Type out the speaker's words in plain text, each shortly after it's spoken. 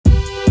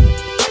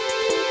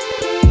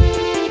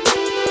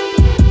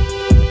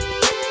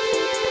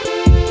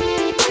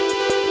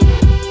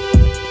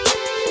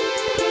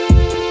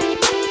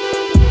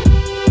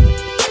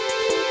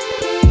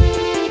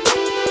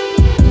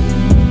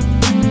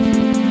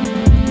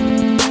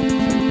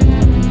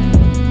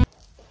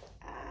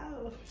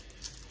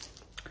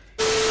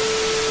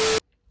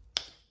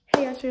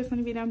girl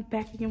Soniibee, and I'm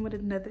back again with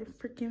another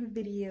freaking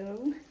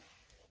video.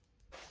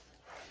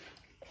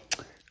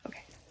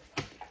 Okay,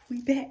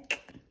 we back.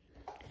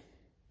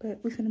 But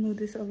we're gonna move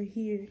this over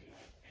here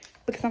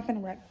because I'm gonna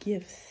wrap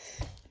gifts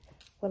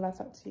while I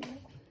talk to you.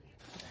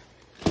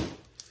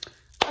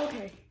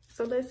 Okay,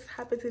 so let's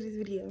hop into this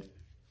video.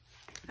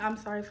 I'm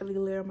sorry for the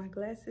glare on my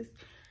glasses.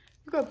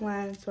 You go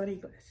blind, so I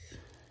need glasses.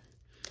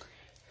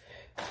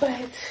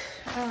 But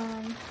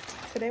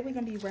today we're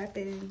gonna be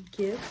wrapping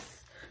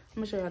gifts. I'm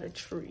gonna show y'all the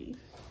tree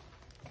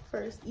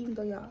first, even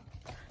though y'all,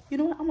 you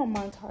know what, I'm gonna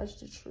montage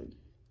the tree.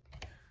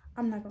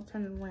 I'm not gonna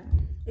turn it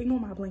around. Ignore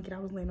my blanket, I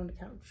was laying on the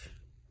couch.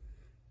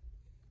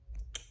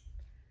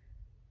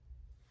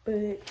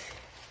 But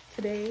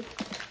today,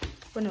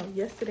 well no,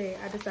 yesterday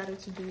I decided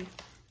to do,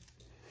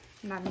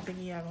 not me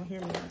thinking y'all gonna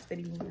hear me, I'm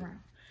steady moving around.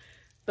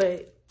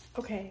 But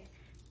okay,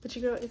 but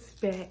your girl is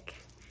back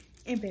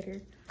and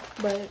better.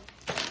 But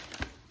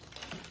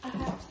I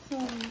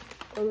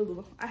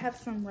have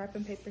some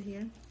wrapping paper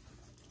here.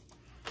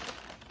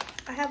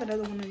 I have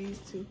another one of these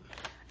too.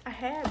 I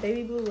had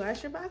baby blue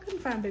last year, but I couldn't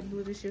find baby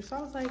blue this year, so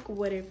I was like,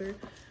 whatever.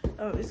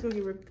 It's gonna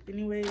get ripped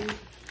anyway,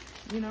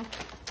 you know.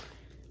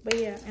 But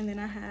yeah, and then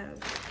I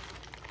have,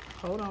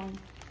 hold on,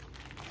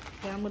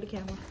 down with the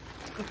camera.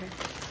 Okay,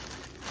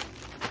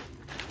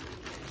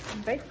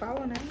 they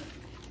falling out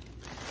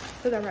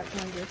because I wrapped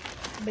one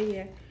gift. But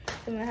yeah,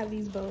 and then I have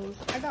these bows.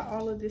 I got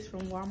all of this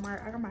from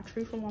Walmart. I got my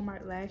tree from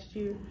Walmart last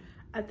year.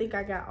 I think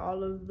I got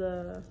all of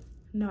the,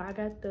 no, I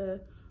got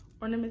the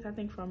ornaments, I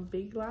think, from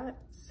Big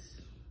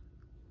Lots.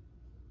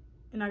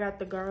 And I got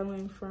the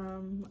garland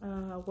from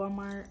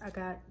Walmart. I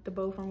got the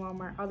bow from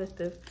Walmart, all this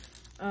stuff.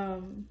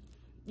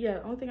 Yeah,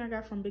 the only thing I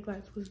got from Big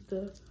Lots was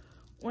the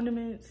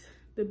ornaments,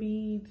 the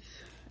beads.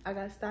 I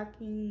got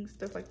stockings,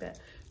 stuff like that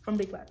from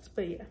Big Lots.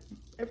 But yeah,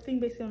 everything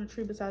basically on the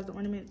tree besides the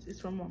ornaments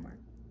is from Walmart.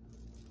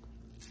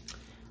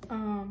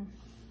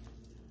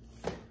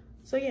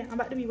 So yeah, I'm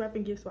about to be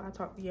wrapping gifts while I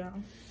talk to y'all.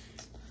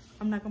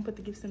 I'm not gonna put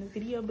the gifts in the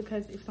video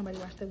because if somebody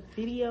watched the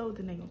video,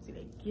 then they gonna see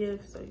the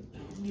gifts, so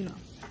you know.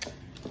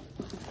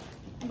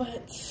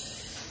 But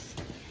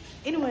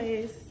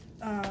anyways,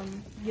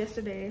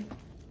 yesterday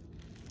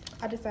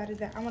I decided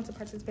that I want to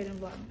participate in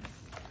Vlogmas.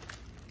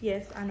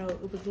 Yes, I know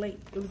it was late.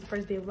 It was the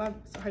first day of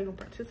Vlogmas, so how you gonna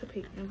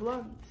participate in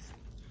Vlogmas,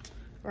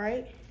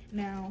 right?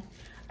 Now,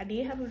 I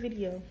did have a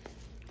video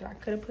that I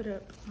could have put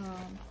up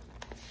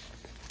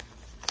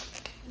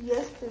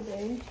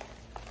yesterday,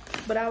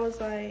 but I was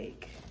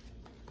like,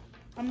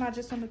 I'm not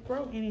just gonna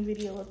throw any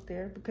video up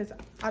there because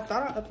I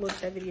thought I uploaded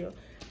that video,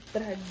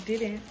 but I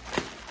didn't.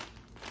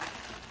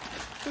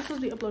 This was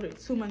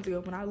uploaded 2 months ago.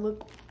 When I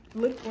looked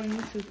on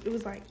YouTube, it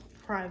was like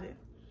private,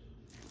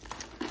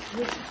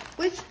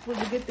 which was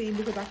a good thing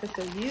because I could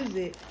still use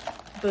it.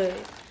 But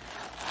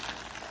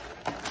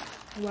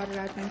why did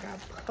I think I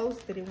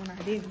posted it when I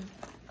didn't?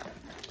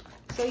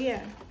 So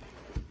yeah,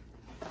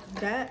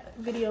 that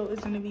video is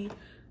gonna be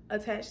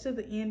attached to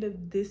the end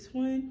of this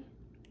one.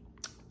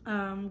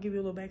 Give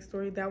you a little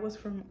backstory. That was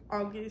from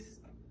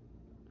August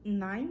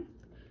 9th,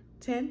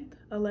 10th,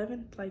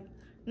 11th, like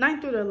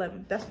 9th through the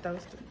 11th. That's what that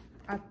was doing.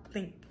 I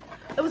think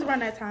it was around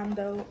that time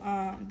though.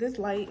 This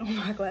light on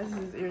my glasses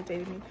is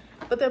irritating me,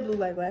 but they're blue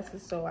light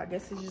glasses, so I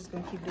guess it's just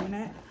gonna keep doing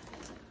that.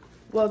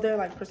 Well, they're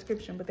like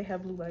prescription, but they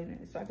have blue light in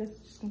it, so I guess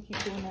it's just gonna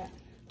keep doing that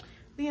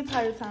the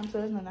entire time, so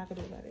there's nothing I can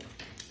do about it.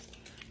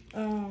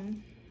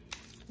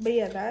 But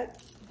yeah,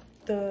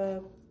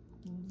 the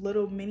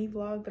little mini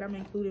vlog that I'm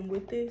including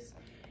with this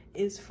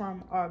is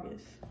from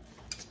August.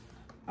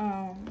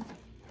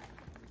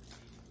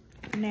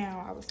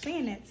 Now I was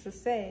saying that to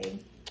say,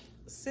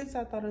 since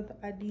I thought of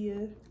the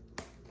idea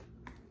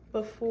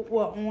before,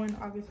 well, on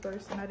August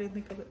 1st, and I didn't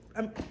think of it,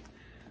 what am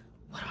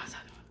I talking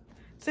about?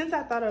 Since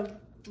I thought of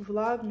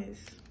Vlogmas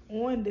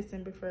on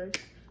December 1st,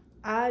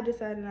 I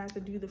decided not to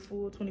do the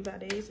full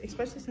 25 days,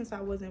 especially since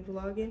I wasn't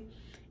vlogging.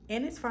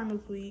 And it's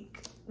finals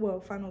week, well,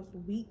 finals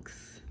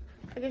weeks,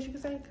 I guess you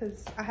could say,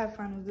 because I have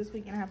finals this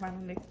week and I have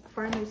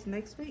finals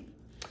next week.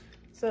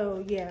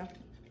 So yeah,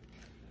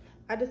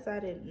 I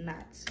decided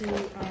not to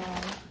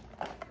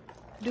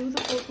do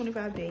the full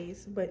 25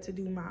 days, but to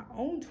do my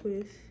own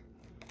twist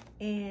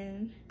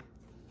and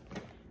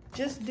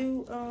just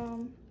do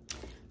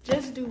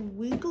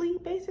weekly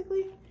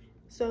basically.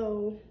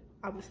 So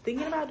I was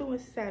thinking about doing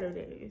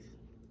Saturdays.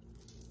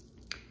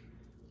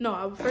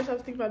 No, first I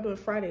was thinking about doing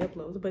Friday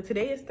uploads, but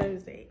today is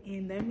Thursday,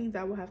 and that means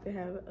I will have to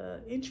have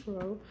an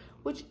intro,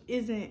 which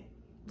isn't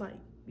like,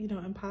 you know,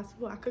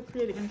 impossible. I could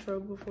create an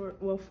intro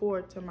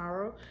for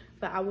tomorrow,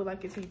 but I would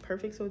like it to be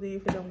perfect, so then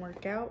if it don't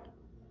work out,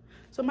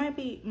 so it might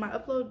be, my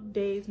upload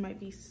days might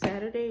be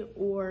Saturday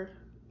or,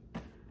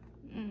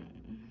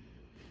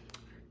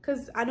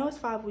 because I know it's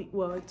 5 weeks,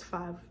 well, it's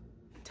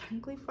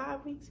technically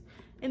 5 weeks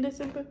in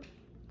December,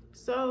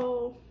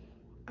 so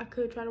I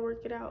could try to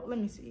work it out. Let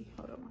me see,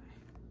 hold on.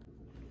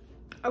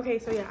 Okay,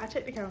 so yeah, I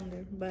checked the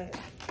calendar, but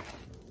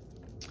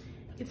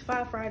it's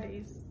 5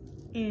 Fridays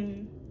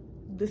in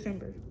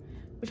December.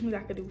 which means I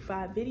could do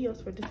 5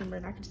 videos for December,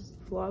 and I could just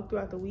vlog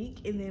throughout the week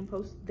and then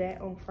post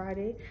that on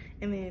Friday,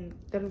 and then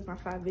that was my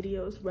 5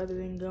 videos, rather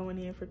than going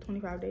in for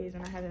 25 days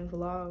and I haven't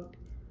vlogged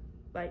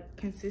like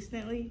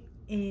consistently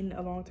in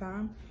a long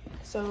time.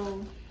 So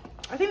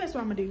I think that's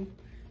what I'm gonna do.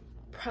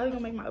 Probably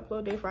gonna make my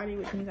upload day Friday,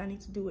 which means I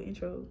need to do an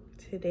intro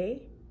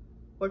today,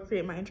 or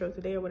create my intro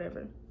today or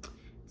whatever.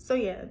 So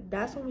yeah,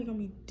 that's what we're gonna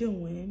be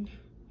doing.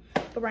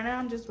 But right now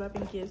I'm just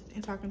wrapping gifts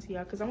and talking to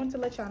y'all, because I wanted to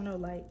let y'all know,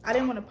 like, I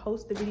didn't want to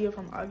post the video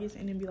from August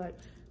and then be like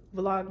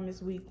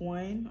Vlogmas week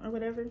 1 or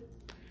whatever.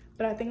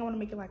 But I think I want to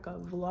make it like a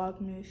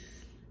Vlogmas,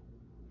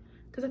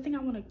 because I think I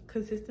want to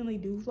consistently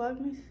do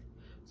Vlogmas.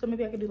 So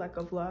maybe I could do like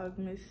a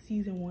Vlogmas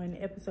season 1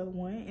 episode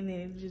 1, and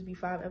then it'll just be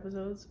 5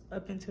 episodes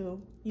up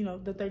until, you know,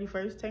 the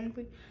 31st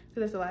technically,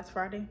 because that's the last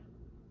Friday.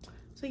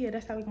 So yeah,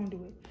 that's how we're gonna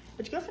do it.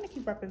 But your girlfriend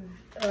keep wrapping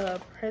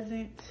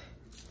presents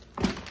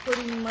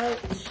pretty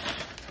much.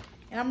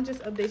 And I'm gonna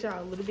just update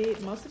y'all a little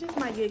bit. Most of this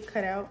might get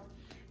cut out,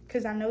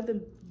 because I know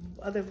the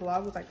other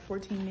vlog was like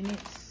 14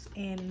 minutes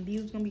and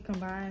these was gonna be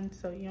combined,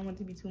 so you don't want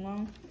it to be too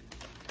long.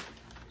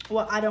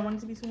 Well, I don't want it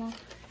to be too long.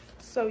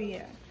 So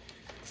yeah.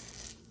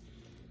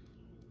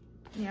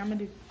 I'm gonna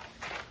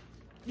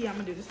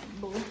do this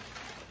boo.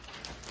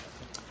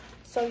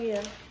 So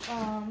yeah,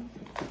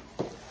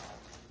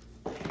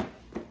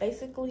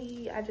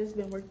 basically I just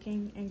been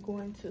working and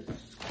going to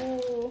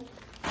school.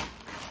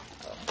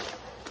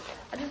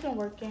 I just been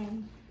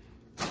working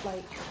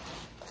like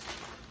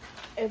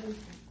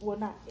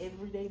not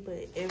every day,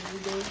 but every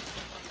day.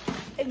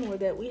 Ignore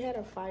that. We had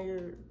a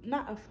fire,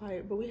 not a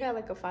fire, but we had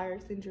like a fire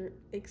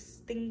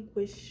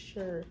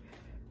extinguisher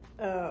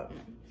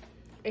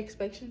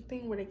inspection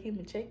thing where they came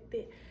and checked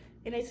it,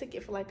 and they took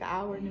it for like an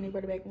hour, and then they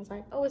brought it back and was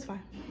like, oh, it's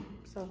fine.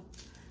 So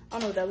I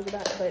don't know what that was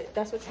about, but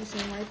that's what you're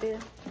seeing right there.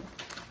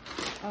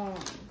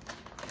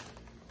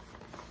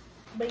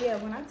 But yeah,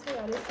 when I tell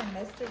y'all this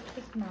semester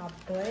kicked my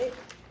butt,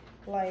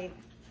 like,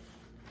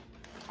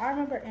 I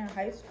remember in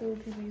high school,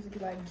 people used to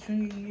be like,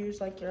 junior year's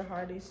like your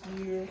hardest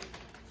year.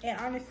 And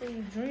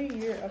honestly, junior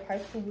year of high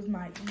school was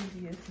my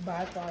easiest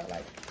by far.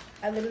 Like,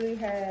 I literally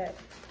had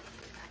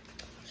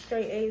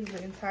straight A's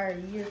the entire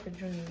year for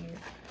junior year.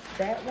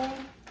 That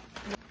one,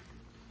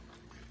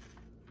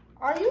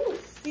 are you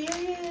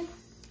serious?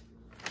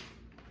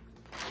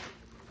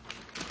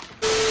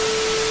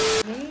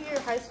 Junior year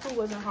of high school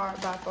wasn't hard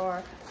by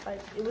far.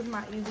 Like, it was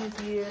my easiest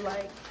year.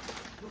 Like,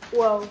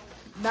 well,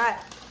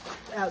 not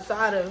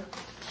outside of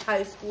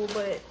high school,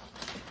 but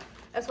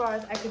as far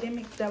as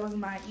academics, that was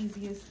my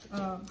easiest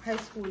high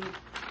school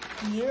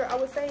year, I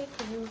would say,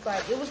 because it was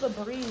like, it was a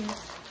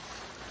breeze,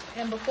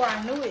 and before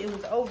I knew it, it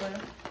was over.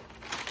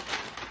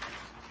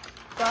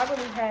 So I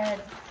really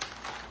had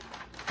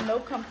no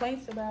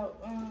complaints about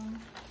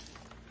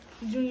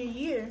junior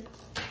year.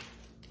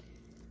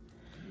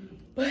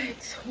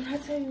 But when I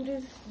tell you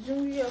this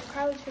junior year of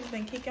college has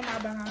been kicking my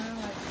behind,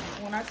 like,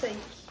 when I say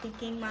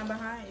kicking my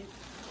behind,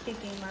 it's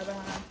kicking my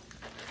behind.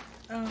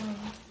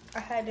 I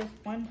had this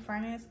one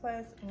finance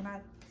class, and when I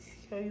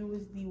tell you it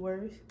was the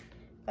worst,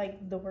 like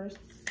the worst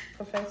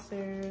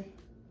professor,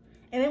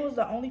 and it was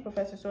the only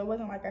professor, so it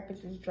wasn't like I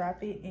could just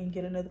drop it and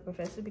get another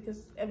professor,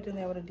 because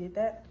evidently I would have did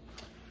that.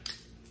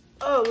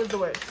 Oh, it was the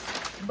worst.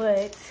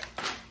 But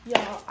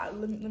y'all,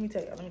 let me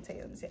tell you.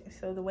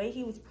 So the way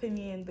he was putting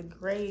in the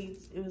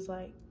grades, it was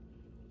like,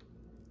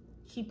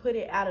 he put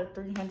it out of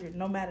 300,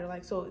 no matter,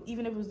 like, so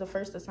even if it was the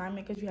first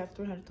assignment, because you have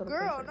 300 total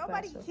points. Girl,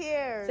 nobody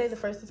cares. Say the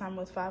first assignment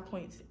was 5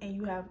 points, and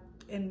you have,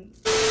 and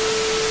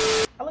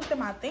I looked at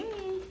my thing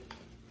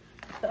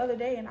the other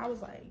day, and I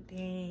was like,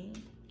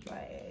 dang,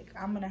 like,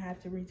 I'm gonna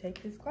have to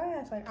retake this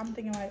class. Like, I'm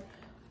thinking, like,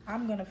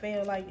 I'm gonna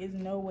fail. Like, there's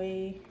no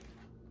way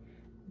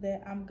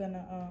that I'm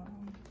gonna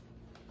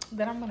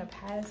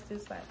pass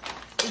this. Like,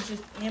 it's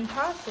just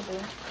impossible.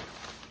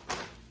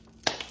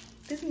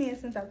 This man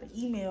sent out the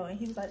email, and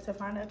he was like, to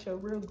find out your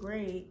real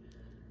grade,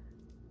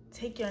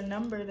 take your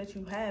number that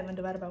you have and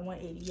divide it by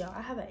 180. Y'all,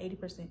 I have an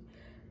 80%,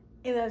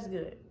 and that's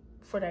good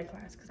for that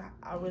class, because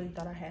I really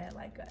thought I had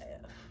like a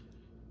F.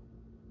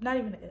 Not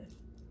even an F,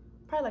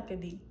 probably like a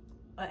D,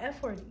 a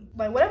F or a D.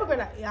 Like, whatever grade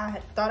I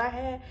thought I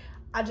had,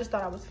 I just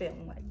thought I was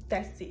failing. Like,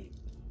 that's it.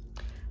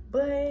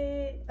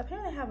 But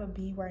apparently I have a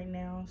B right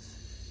now.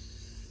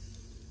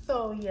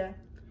 So yeah,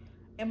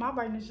 and my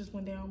brightness just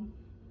went down.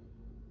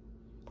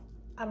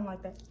 I don't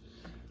like that.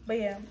 But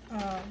yeah,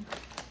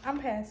 I'm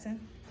passing.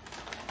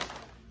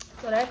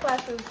 So that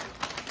class is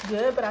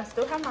good, but I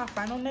still have my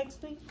final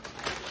next week.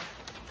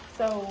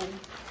 So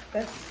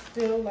that's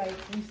still like,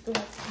 I still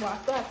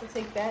have to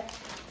take that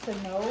to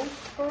know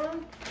for.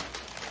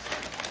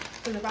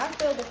 Because if I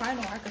fail the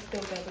final, I could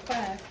still fail the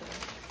class.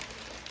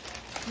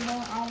 So, you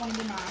know, I don't want to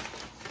get my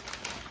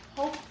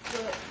hopes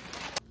up.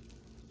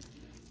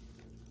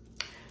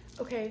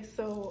 Okay,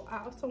 so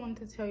I also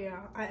wanted to tell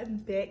y'all, I am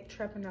back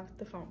trapping off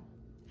the phone.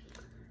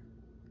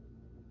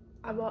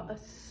 I bought a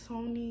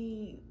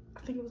Sony, I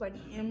think it was like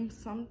M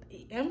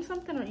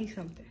something or E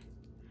something.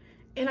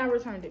 And I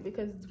returned it,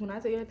 because when I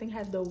tell you that thing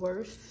had the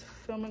worst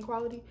filming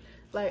quality,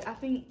 like, I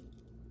think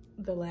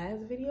the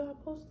last video I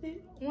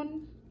posted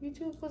on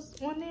YouTube was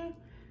on there.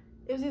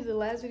 It was either the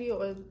last video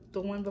or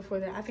the one before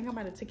that. I think I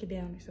might have took it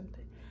down or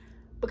something,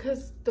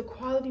 because the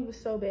quality was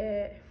so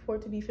bad for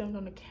it to be filmed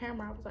on the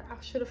camera. I was like,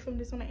 I should have filmed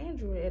this on an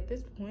Android at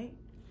this point.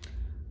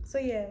 So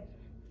yeah,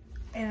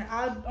 and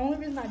the only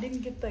reason I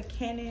didn't get the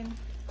Canon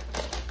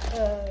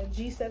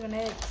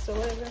G7X or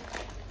whatever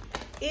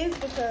is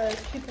because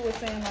people were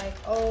saying like,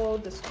 oh,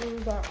 the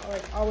screws are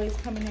like always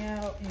coming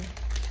out, and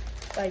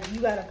like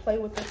you gotta play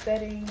with the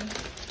settings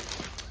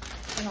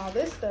and all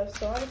this stuff.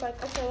 So I was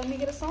like, okay, let me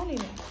get a Sony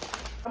then.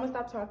 I'm gonna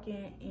stop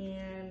talking,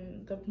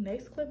 and the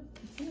next clip,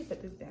 let me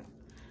put this down.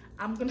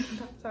 I'm gonna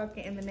stop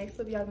talking, and the next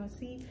clip y'all gonna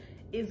see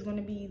is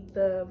gonna be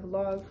the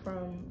vlog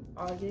from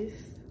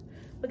August,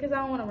 because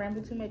I don't want to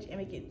ramble too much and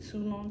make it too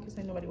long, because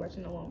ain't nobody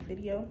watching a long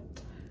video.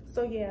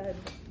 So yeah,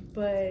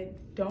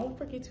 but don't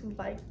forget to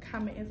like,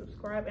 comment, and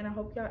subscribe, and I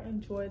hope y'all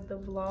enjoyed the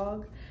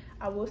vlog.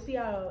 I will see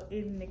y'all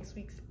in next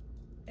week's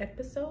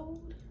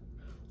episode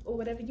or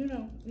whatever. You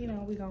know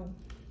we gonna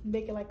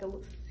make it like a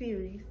little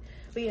series.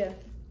 But yeah,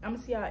 I'm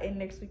gonna see y'all in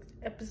next week's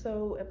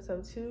episode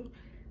 2.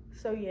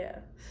 So yeah,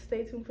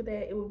 stay tuned for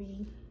that. It will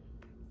be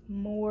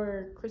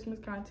more Christmas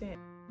content.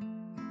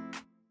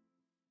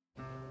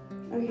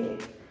 Okay,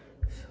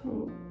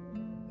 so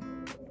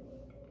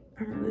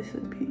I'm really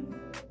sleepy.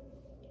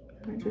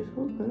 I just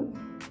woke up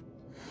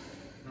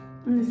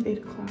and it's 8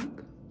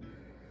 o'clock.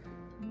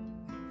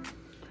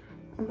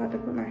 I'm about to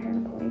put my hair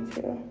in a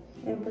ponytail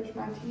and brush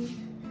my teeth.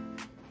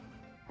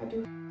 I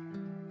do.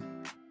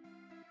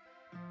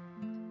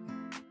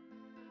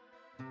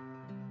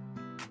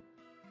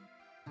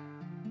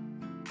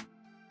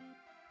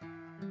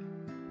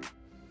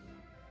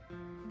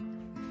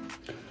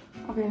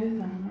 Okay, this is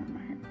not my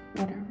hair.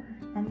 Whatever.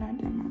 I'm not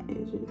doing my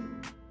edges.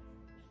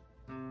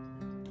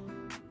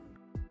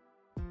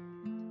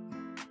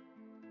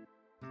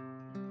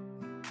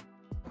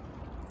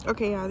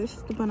 Okay, y'all, this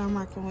is the bun I'm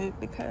rocking with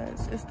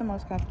because it's the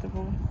most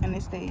comfortable and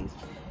it stays.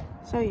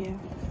 So yeah,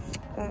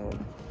 we're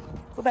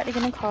about to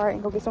get in the car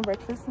and go get some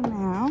breakfast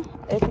now.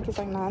 I think it's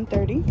like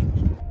 9:30.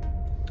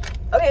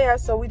 Okay, y'all,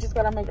 so we just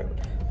got our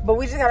McDonald's, but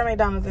we just got a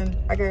McDonald's and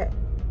I got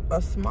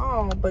a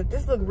small, but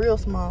this look real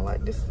small.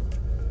 Like this,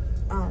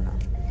 I don't know.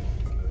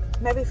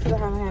 Maybe it's because I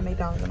haven't had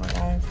McDonald's in a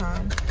long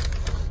time.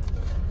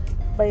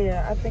 But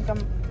yeah, I think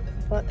I'm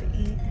about to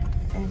eat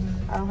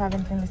and I don't have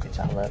anything to sit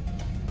y'all up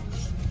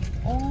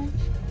on.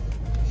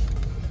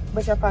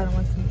 But y'all probably don't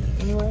want to see me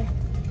eat anyway.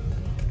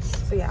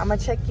 So yeah, I'm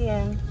gonna check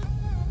in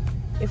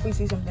if we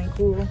see something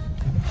cool.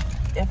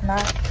 If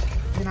not,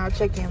 then I'll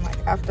check in like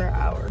after an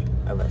hour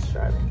of us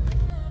driving.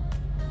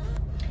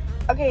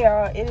 Okay,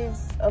 y'all, it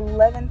is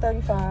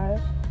 11:35.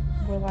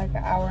 We're like an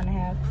hour and a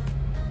half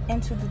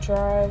into the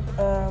drive.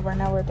 Right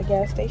now we're at the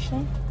gas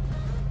station.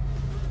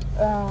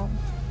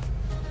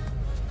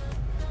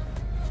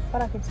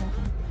 What I keep saying,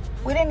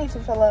 we didn't need to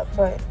fill up,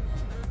 but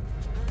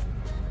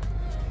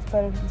it's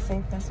better to be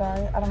safe than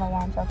sorry. I don't know why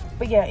I'm talking,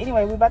 but yeah,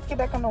 anyway, we're about to get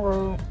back on the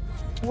road.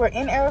 We're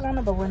in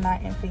Arizona, but we're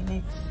not in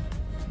Phoenix.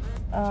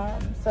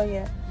 So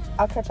yeah,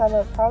 I'll catch y'all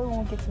up probably when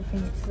we get to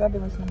Phoenix, because I've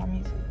been listening to my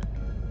music.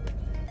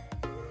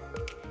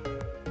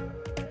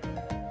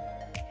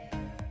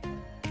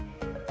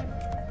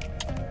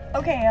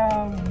 Okay,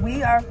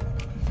 we are,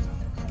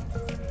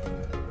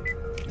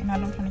 and I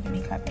know I'm trying to get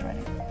me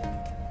copyrighted,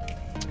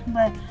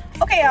 but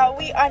okay, y'all,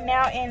 we are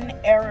now in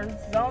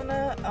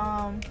Arizona.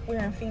 We're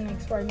in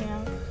Phoenix right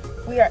now.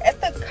 We are at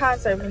the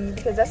concert venue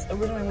because that's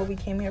originally what we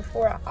came here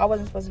for. I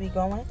wasn't supposed to be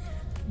going,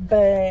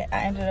 but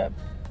I ended up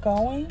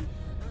going.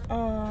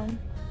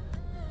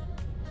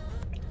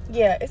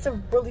 Yeah, it's a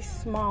really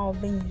small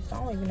venue, so I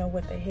don't even know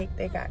what the heck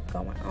they got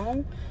going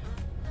on.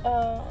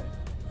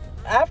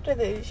 After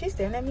this, she's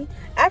staring at me.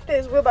 After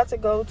this, we're about to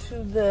go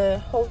to the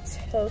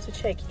hotel to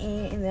check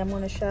in, and then I'm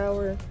gonna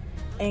shower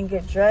and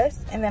get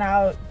dressed, and then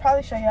I'll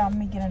probably show y'all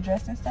me getting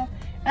dressed and stuff,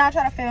 and I'll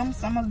try to film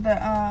some of the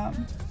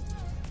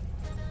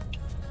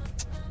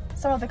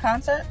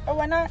concert or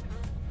whatnot.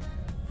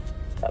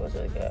 That was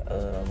really good.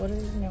 What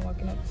is this man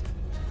walking up to?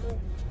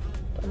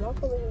 Don't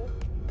walk over here.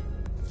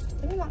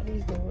 Let me lock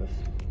these doors.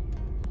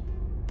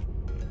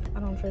 I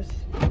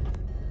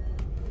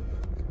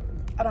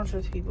don't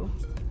trust people.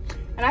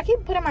 And I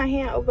keep putting my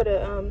hand over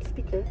the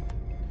speaker.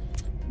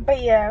 But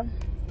yeah,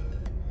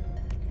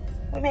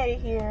 we made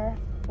it here.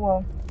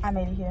 Well, I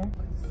made it here.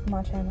 It's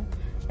my channel,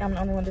 and I'm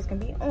the only one that's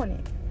gonna be on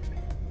it.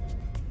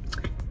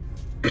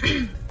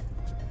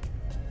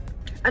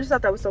 I just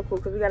thought that was so cool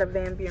because we got a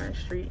Van Buren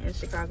Street in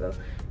Chicago,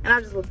 and I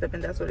just looked up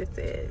and that's what it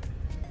said.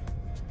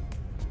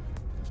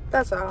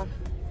 That's all.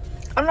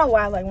 I don't know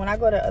why, like when I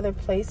go to other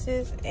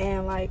places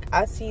and like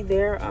I see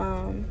their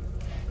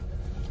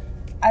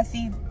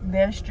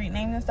street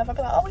names and stuff, I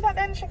be like, oh, we got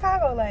that in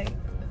Chicago. Like,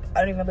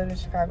 I don't even live in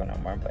Chicago no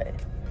more, but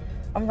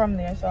I'm from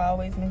there, so I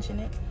always mention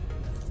it.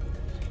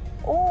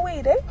 Oh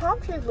wait, that palm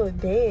trees look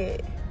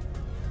dead.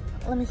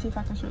 Let me see if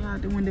I can show y'all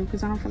out the window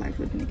because I don't feel like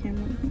flipping the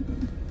camera.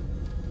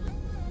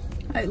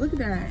 Like, look at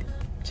that,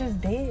 just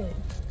dead.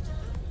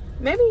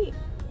 Maybe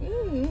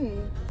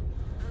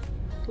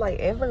like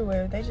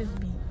everywhere they just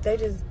be they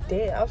just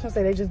dead. I was gonna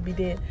say they just be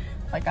dead.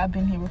 Like, I've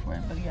been here before,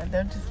 but yeah,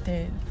 they're just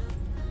dead.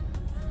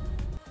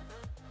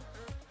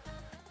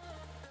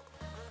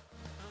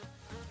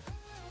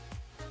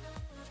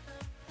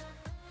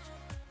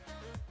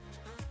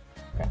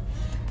 Okay.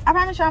 I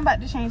promise you I'm about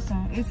to change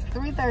soon. It's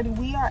 3:30.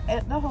 We are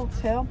at the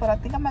hotel, but I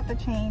think I'm about to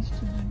change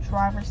to the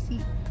driver's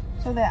seat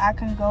so that I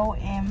can go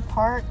and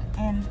park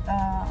and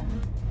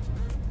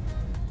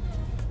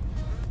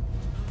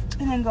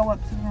then go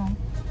up to the room,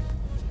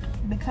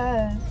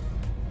 because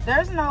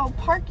there's no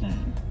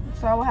parking,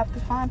 so I will have to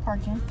find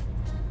parking.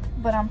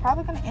 But I'm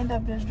probably gonna end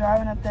up just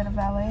driving up there to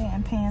valet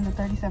and paying the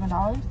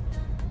 $37.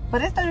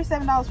 But it's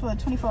 $37 for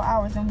 24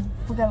 hours, and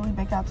we gotta leave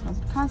back out to the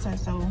concert,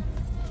 so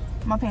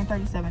I'm paying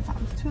 37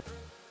 times 2.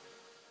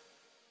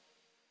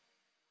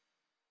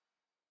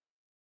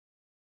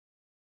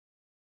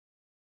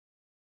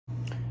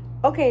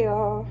 Okay,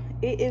 y'all,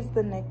 it is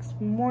the next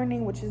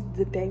morning, which is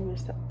the day we're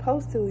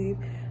supposed to leave,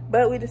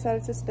 but we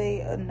decided to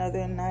stay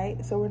another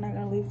night, so we're not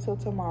gonna leave till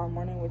tomorrow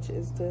morning, which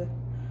is the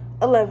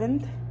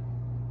 11th.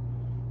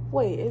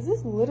 Wait, is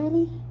this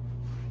literally?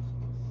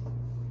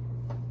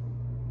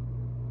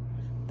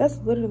 That's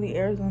literally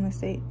Arizona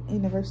State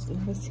University.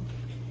 Let's see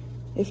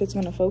if it's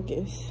gonna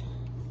focus.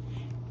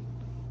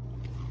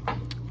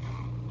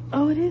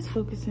 Oh, it is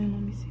focusing.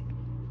 Let me see.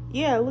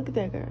 Yeah, look at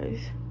that,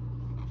 guys.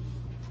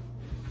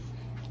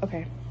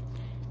 Okay,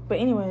 but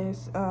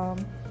anyways, what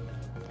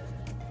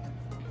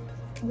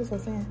was I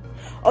saying?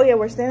 Oh yeah,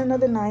 we're staying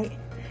another night,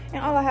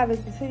 and all I have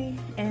is the hoodie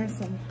and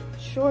some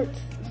shorts,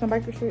 some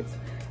biker shorts,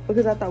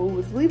 because I thought we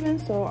was leaving.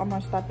 So I'm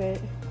gonna stop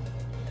at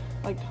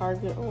like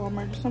Target or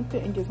Walmart or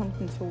something and get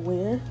something to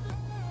wear,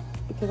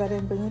 because I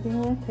didn't bring anything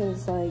more,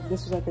 because like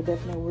this was like a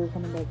definite we're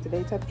coming back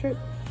today type of trip.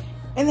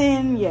 And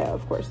then yeah,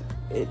 of course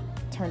it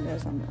turned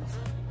into something else.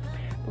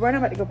 But right now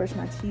I'm about to go brush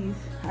my teeth.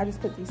 I just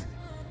put these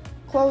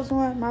clothes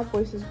on. My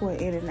voice is going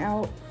in and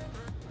out.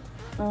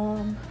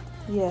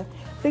 Yeah,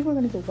 I think we're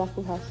gonna get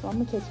Waffle House, so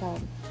I'm gonna catch y'all.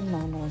 No,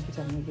 I'm not gonna catch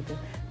y'all when we get there.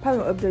 Probably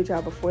gonna update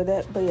y'all before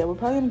that, but yeah, we're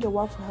probably gonna get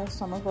Waffle House,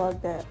 so I'm gonna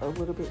vlog that a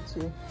little bit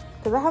too,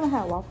 because I haven't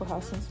had Waffle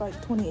House since like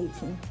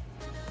 2018,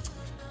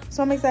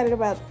 so I'm excited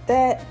about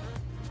that.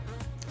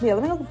 Yeah,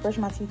 let me go brush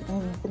my teeth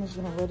and finish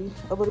getting ready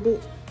a little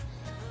bit,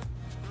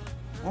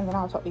 and then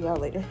I'll talk to y'all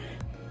later.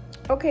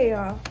 Okay,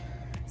 y'all,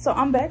 so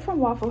I'm back from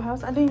Waffle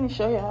House. I didn't even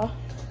show y'all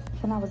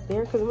when I was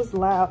there because it was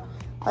loud,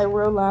 like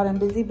real loud and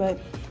busy, but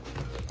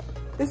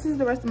this is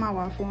the rest of my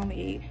waffle. I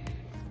only ate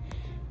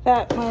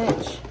that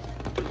much,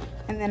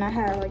 and then I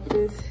had like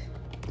this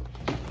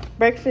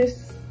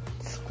breakfast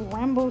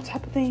scramble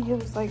type of thing. It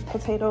was like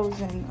potatoes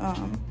and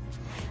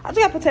I just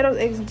got potatoes,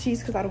 eggs, and cheese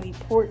because I don't eat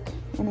pork,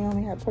 and they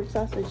only had pork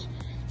sausage,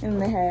 and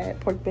they had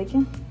pork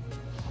bacon,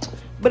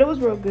 but it was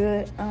real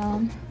good.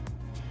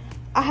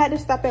 I had to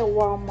stop at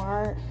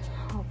Walmart.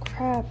 Oh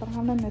crap, I don't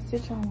have nothing to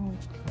sit on.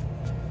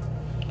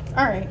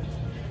 All right,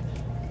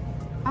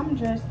 I'm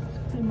dressed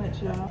pretty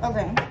much, y'all.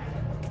 Okay,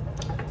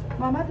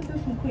 well, I'm about to do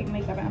some quick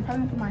makeup, and I'm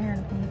probably gonna put my hair in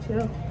a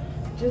ponytail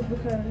just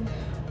because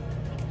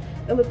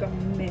it look a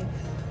mess.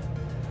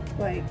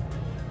 Like,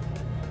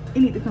 it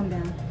need to come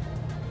down.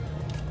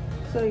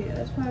 So yeah,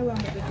 that's probably what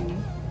I'm gonna do.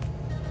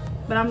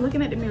 But I'm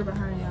looking at the mirror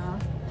behind y'all.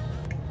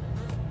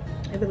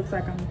 If it looks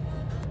like I'm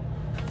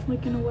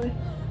looking away.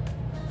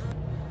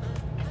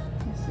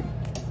 Let's see.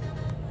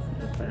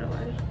 That's better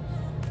lighting.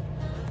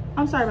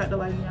 I'm sorry about the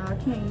lighting, y'all. I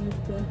can't use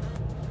the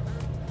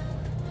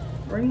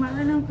ring light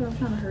right now because I'm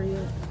trying to hurry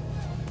up.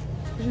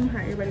 Because you know how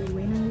everybody be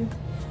waiting on you?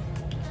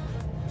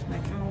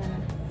 Like, I don't want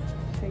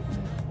to take me.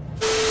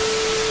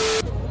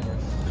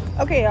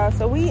 Okay, y'all.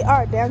 So we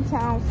are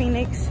downtown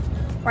Phoenix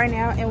right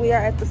now, and we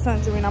are at the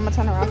Suns Arena. I'm going to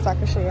turn around so I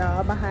can show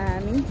y'all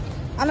behind me.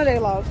 I know they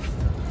lost,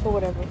 but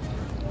whatever.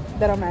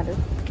 That don't matter.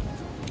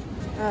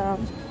 But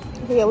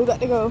yeah, we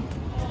about to go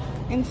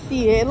and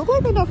see it. It looks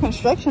like there's no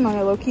construction on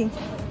it, low-key.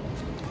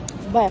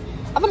 But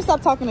I'm gonna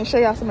stop talking and show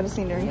y'all some of the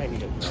scenery.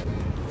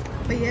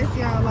 But yes,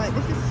 y'all, like,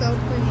 this is so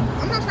pretty.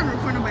 I'm not trying to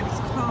record nobody's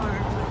car.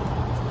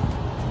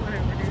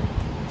 Whatever it is.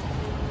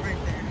 Right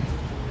there.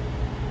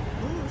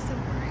 Ooh, it's so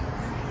bright.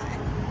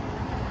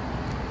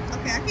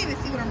 Okay, I can't even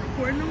see what I'm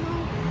recording no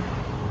more.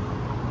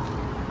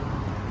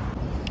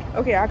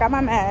 Okay, I got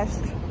my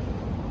mask.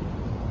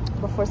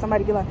 Before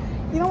somebody be like,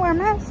 you don't wear a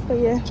mask? But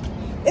yeah,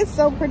 it's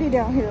so pretty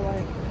down here.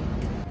 Like,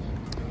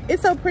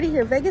 it's so pretty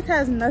here. Vegas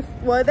has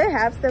nothing. Well, they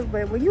have stuff,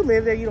 but when you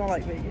live there, you don't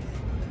like Vegas.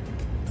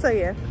 So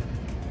yeah,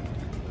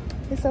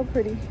 it's so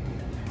pretty.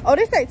 Oh,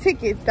 they say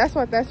tickets. That's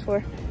what that's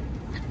for.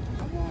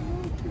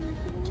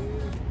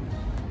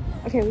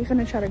 Okay, we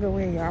finna try to go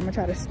in, y'all. I'm gonna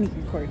try to sneak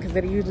record because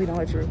they usually don't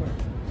let you record.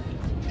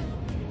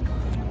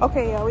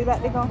 Okay, y'all, we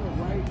about to go.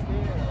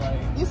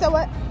 You said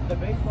what? The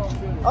baseball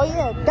field. Oh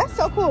yeah, that's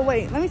so cool.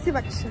 Wait, let me see if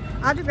I can show you.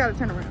 I just gotta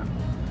turn around.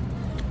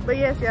 But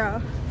yes,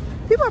 y'all,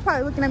 people are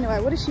probably looking at me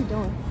like, what is she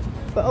doing?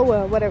 But oh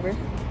well, whatever.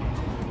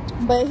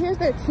 But here's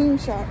their team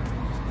shop.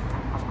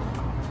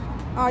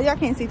 Oh, y'all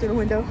can't see through the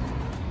window.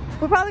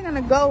 We're probably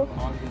gonna go.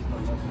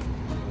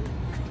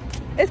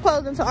 It's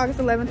closed until August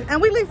 11th,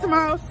 and we leave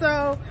tomorrow.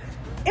 So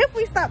if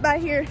we stop by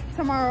here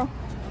tomorrow,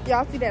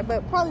 y'all see that,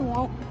 but probably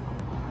won't.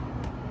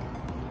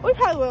 We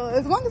probably will.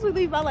 As long as we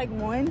leave by like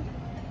 1,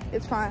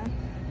 it's fine.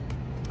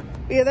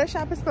 But yeah, their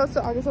shop is closed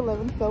till August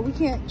 11th, so we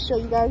can't show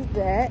you guys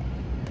that.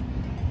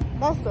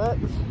 That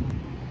sucks.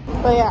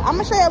 But yeah, I'm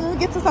gonna show y'all when we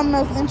get to something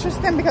else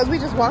interesting, because we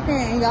just walking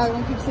and y'all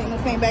gonna keep seeing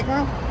the same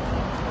background.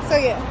 So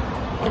yeah,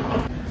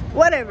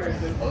 whatever.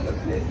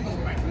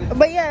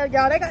 But yeah,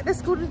 y'all, they got the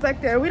scooters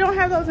back there. We don't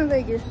have those in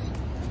Vegas.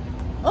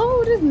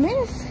 Oh, this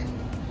mess.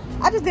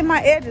 I just did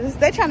my edges.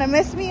 They trying to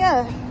mess me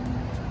up.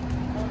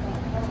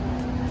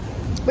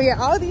 But yeah,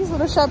 all these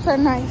little shops are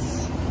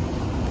nice.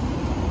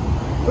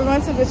 We're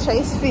going to the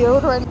Chase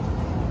Field right now.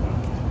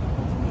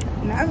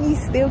 Not me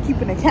still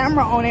keeping the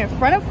camera on in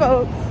front of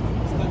folks.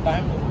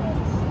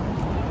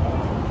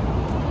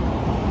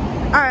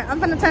 Alright, I'm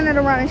gonna turn it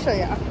around and show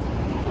y'all.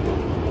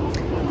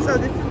 So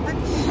this is the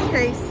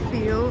Chase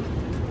Field.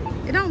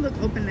 It don't look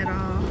open at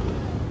all.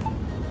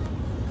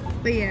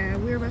 But yeah,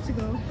 we're about to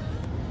go.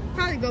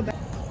 Probably go back.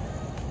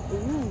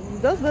 Ooh,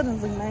 those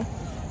buildings look nice.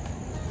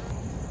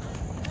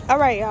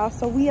 Alright, y'all,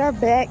 so we are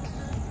back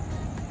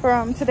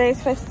from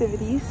today's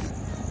festivities.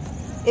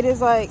 It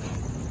is like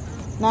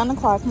 9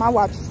 o'clock. My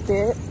watch is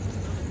dead.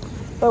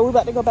 But we're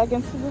about to go back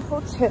into the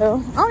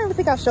hotel. I don't even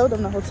think I showed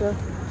them the hotel.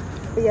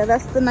 But yeah,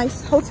 that's the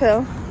nice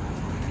hotel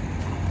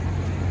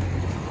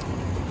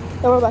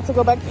that we're about to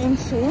go back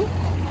into,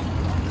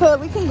 so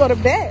we can go to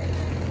bed,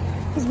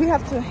 because we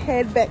have to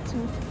head back to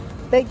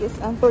Vegas,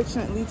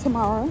 unfortunately,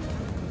 tomorrow.